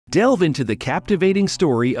Delve into the captivating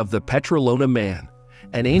story of the Petralona Man,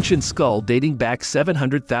 an ancient skull dating back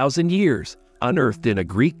 700,000 years, unearthed in a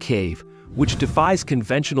Greek cave, which defies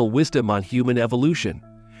conventional wisdom on human evolution.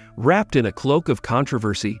 Wrapped in a cloak of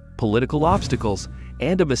controversy, political obstacles,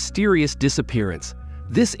 and a mysterious disappearance,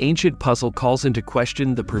 this ancient puzzle calls into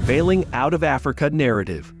question the prevailing out-of-Africa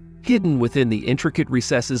narrative. Hidden within the intricate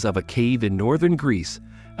recesses of a cave in northern Greece,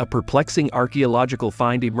 a perplexing archaeological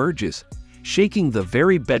find emerges, shaking the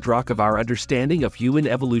very bedrock of our understanding of human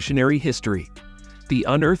evolutionary history. The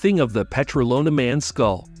unearthing of the Petralona Man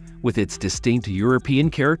skull, with its distinct European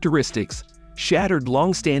characteristics, shattered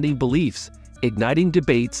long-standing beliefs, igniting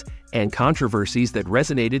debates and controversies that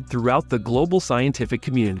resonated throughout the global scientific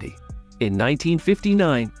community. In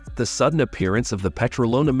 1959, the sudden appearance of the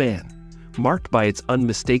Petralona Man, marked by its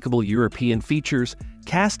unmistakable European features,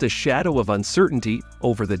 cast a shadow of uncertainty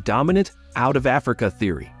over the dominant out-of-Africa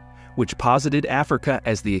theory, which posited Africa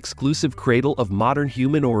as the exclusive cradle of modern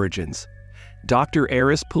human origins. Dr.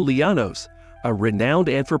 Aris Poulianos, a renowned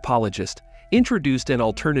anthropologist, introduced an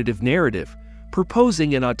alternative narrative,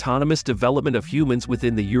 proposing an autonomous development of humans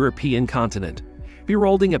within the European continent,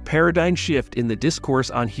 heralding a paradigm shift in the discourse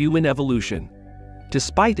on human evolution.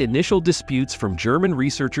 Despite initial disputes from German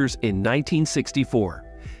researchers in 1964,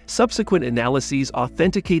 subsequent analyses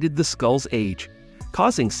authenticated the skull's age,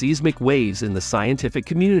 causing seismic waves in the scientific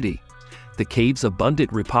community. The cave's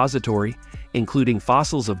abundant repository, including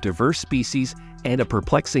fossils of diverse species and a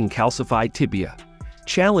perplexing calcified tibia,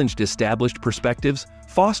 challenged established perspectives,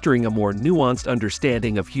 fostering a more nuanced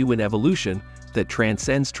understanding of human evolution that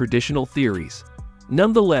transcends traditional theories.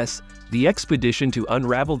 Nonetheless, the expedition to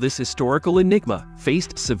unravel this historical enigma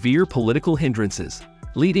faced severe political hindrances,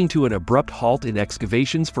 leading to an abrupt halt in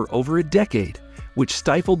excavations for over a decade, which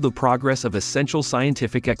stifled the progress of essential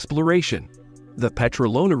scientific exploration. The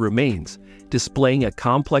Petralona remains, displaying a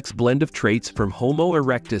complex blend of traits from Homo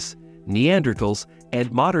erectus, Neanderthals,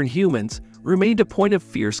 and modern humans, remained a point of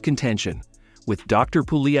fierce contention, with Dr.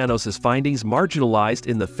 Poulianos' findings marginalized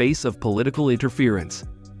in the face of political interference.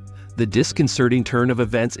 The disconcerting turn of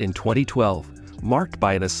events in 2012, marked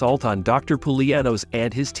by an assault on Dr. Poulianos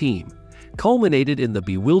and his team, culminated in the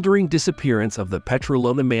bewildering disappearance of the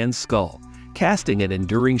Petralona Man's skull, casting an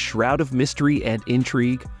enduring shroud of mystery and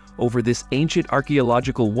intrigue over this ancient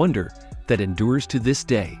archaeological wonder that endures to this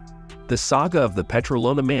day. The saga of the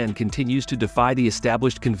Petralona Man continues to defy the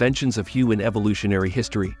established conventions of human evolutionary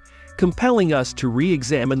history, compelling us to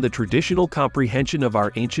re-examine the traditional comprehension of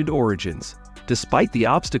our ancient origins. Despite the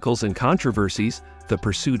obstacles and controversies, the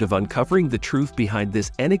pursuit of uncovering the truth behind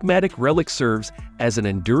this enigmatic relic serves as an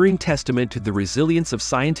enduring testament to the resilience of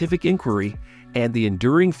scientific inquiry and the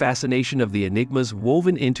enduring fascination of the enigmas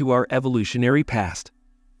woven into our evolutionary past.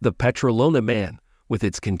 The Petralona Man, with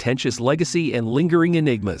its contentious legacy and lingering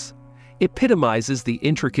enigmas, epitomizes the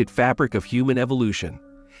intricate fabric of human evolution.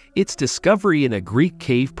 Its discovery in a Greek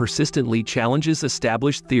cave persistently challenges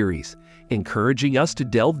established theories, encouraging us to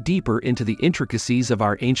delve deeper into the intricacies of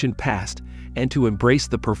our ancient past and to embrace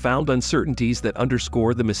the profound uncertainties that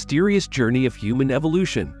underscore the mysterious journey of human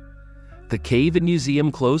evolution. The cave and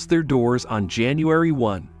museum closed their doors on January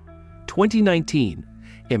 1, 2019,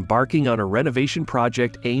 embarking on a renovation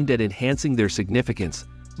project aimed at enhancing their significance,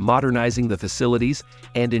 modernizing the facilities,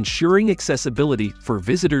 and ensuring accessibility for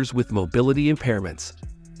visitors with mobility impairments.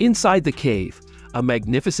 Inside the cave, a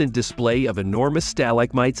magnificent display of enormous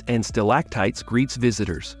stalagmites and stalactites greets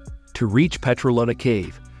visitors. To reach Petralona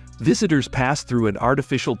Cave, visitors pass through an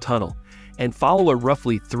artificial tunnel and follow a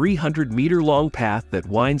roughly 300-meter-long path that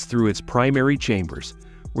winds through its primary chambers,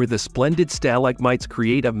 where the splendid stalagmites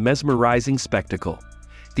create a mesmerizing spectacle.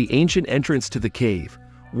 The ancient entrance to the cave,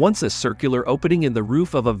 once a circular opening in the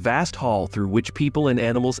roof of a vast hall through which people and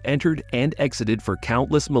animals entered and exited for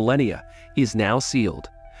countless millennia, is now sealed.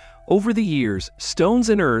 Over the years, stones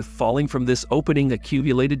and earth falling from this opening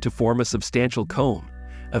accumulated to form a substantial cone,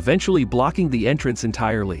 eventually blocking the entrance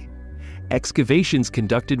entirely. Excavations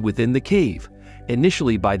conducted within the cave,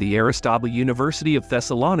 initially by the Aristotle University of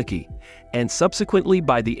Thessaloniki and subsequently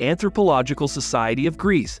by the Anthropological Society of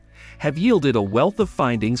Greece, have yielded a wealth of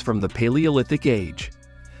findings from the Paleolithic Age.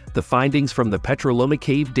 The findings from the Petralona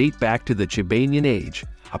Cave date back to the Chibanian Age,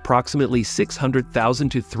 approximately 600,000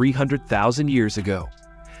 to 300,000 years ago.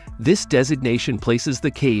 This designation places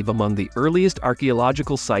the cave among the earliest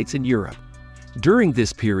archaeological sites in Europe. During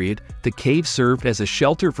this period, the cave served as a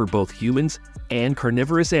shelter for both humans and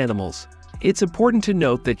carnivorous animals. It's important to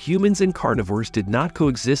note that humans and carnivores did not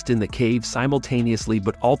coexist in the cave simultaneously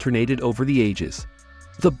but alternated over the ages.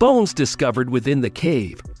 The bones discovered within the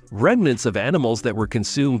cave, remnants of animals that were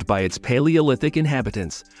consumed by its Paleolithic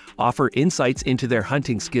inhabitants, offer insights into their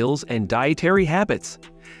hunting skills and dietary habits.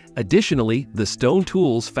 Additionally, the stone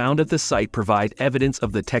tools found at the site provide evidence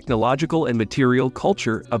of the technological and material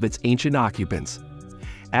culture of its ancient occupants.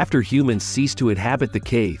 After humans ceased to inhabit the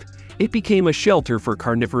cave, it became a shelter for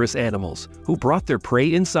carnivorous animals who brought their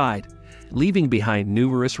prey inside, leaving behind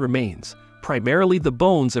numerous remains, primarily the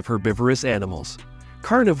bones of herbivorous animals.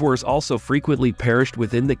 Carnivores also frequently perished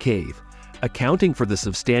within the cave, accounting for the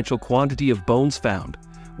substantial quantity of bones found,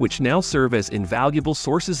 which now serve as invaluable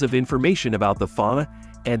sources of information about the fauna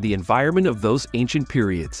and the environment of those ancient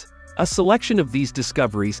periods. A selection of these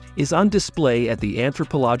discoveries is on display at the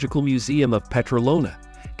Anthropological Museum of Petralona,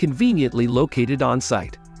 conveniently located on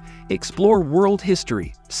site. Explore world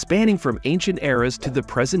history, spanning from ancient eras to the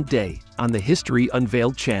present day, on the History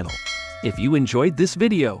Unveiled channel. If you enjoyed this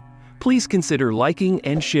video, please consider liking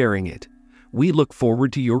and sharing it. We look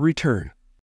forward to your return.